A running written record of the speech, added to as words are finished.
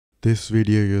This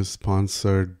video is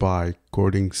sponsored by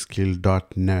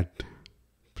codingskill.net.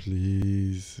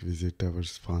 Please visit our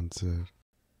sponsor.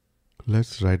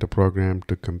 Let's write a program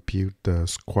to compute the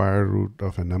square root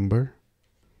of a number.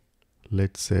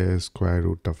 Let's say square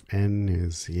root of n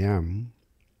is m.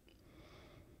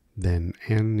 Then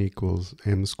n equals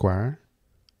m square.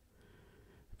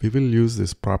 We will use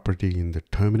this property in the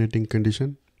terminating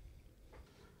condition.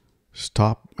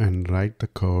 Stop and write the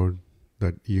code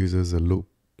that uses a loop.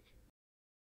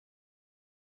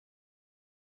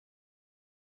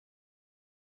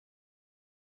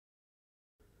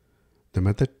 The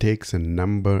method takes a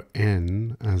number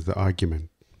n as the argument.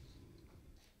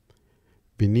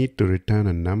 We need to return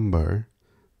a number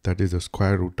that is the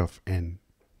square root of n.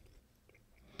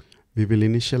 We will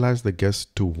initialize the guess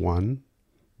to 1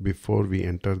 before we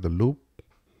enter the loop.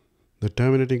 The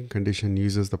terminating condition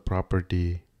uses the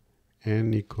property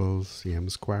n equals m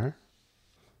square.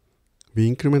 We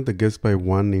increment the guess by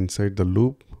 1 inside the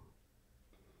loop.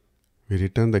 We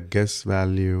return the guess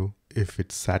value if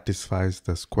it satisfies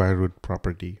the square root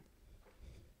property.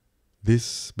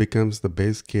 This becomes the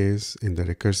base case in the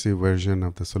recursive version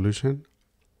of the solution.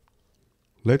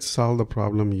 Let's solve the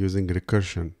problem using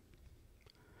recursion.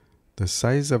 The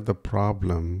size of the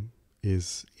problem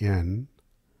is n,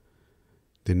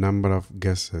 the number of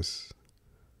guesses.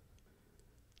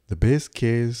 The base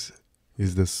case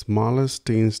is the smallest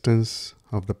instance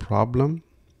of the problem.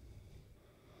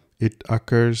 It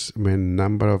occurs when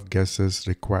number of guesses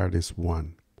required is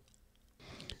 1.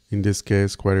 In this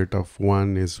case, square root of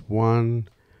 1 is 1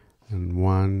 and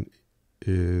 1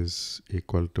 is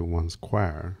equal to 1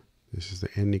 square. This is the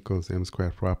n equals m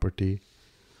square property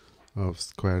of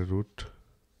square root.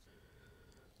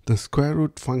 The square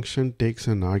root function takes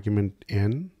an argument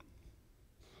n.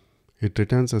 It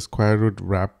returns a square root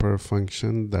wrapper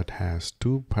function that has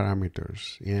two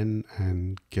parameters, n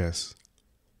and guess.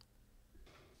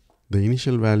 The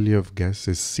initial value of guess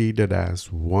is seeded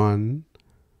as 1.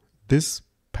 This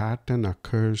pattern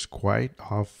occurs quite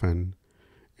often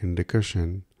in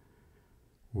recursion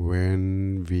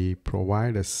when we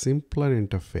provide a simpler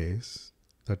interface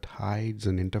that hides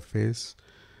an interface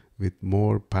with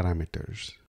more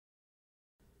parameters.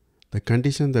 The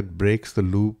condition that breaks the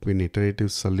loop in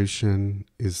iterative solution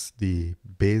is the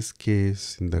base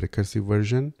case in the recursive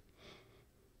version.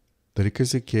 The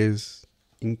recursive case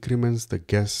increments the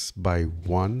guess by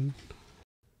 1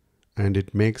 and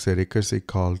it makes a recursive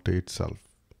call to itself.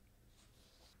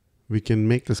 We can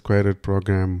make the square root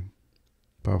program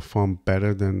perform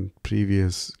better than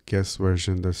previous guess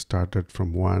version that started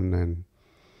from 1 and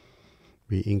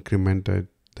we incremented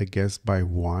the guess by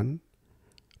 1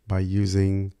 by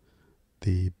using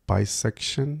the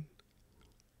bisection.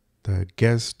 The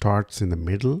guess starts in the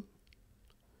middle.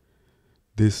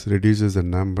 This reduces the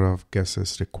number of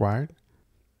guesses required.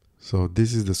 So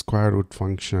this is the square root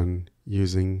function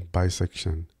using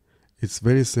bisection. It's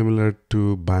very similar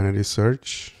to binary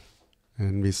search,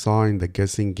 and we saw in the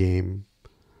guessing game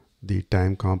the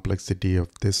time complexity of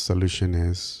this solution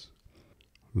is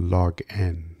log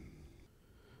n.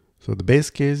 So the base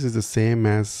case is the same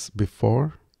as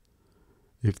before.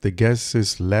 If the guess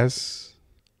is less,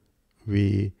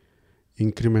 we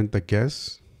increment the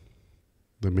guess.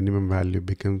 The minimum value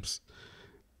becomes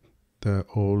the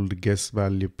old guess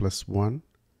value plus 1.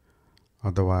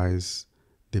 Otherwise,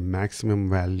 the maximum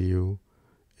value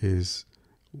is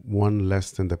 1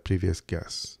 less than the previous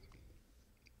guess.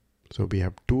 So we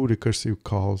have two recursive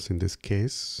calls in this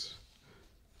case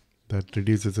that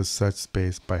reduces the search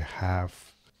space by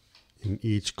half in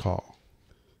each call.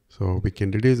 So we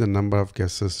can reduce the number of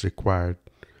guesses required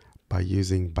by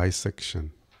using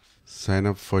bisection. Sign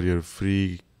up for your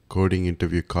free coding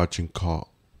interview coaching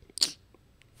call.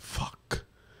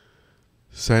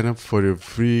 Sign up for your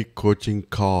free coaching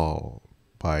call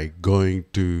by going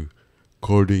to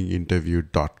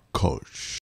codinginterview.coach.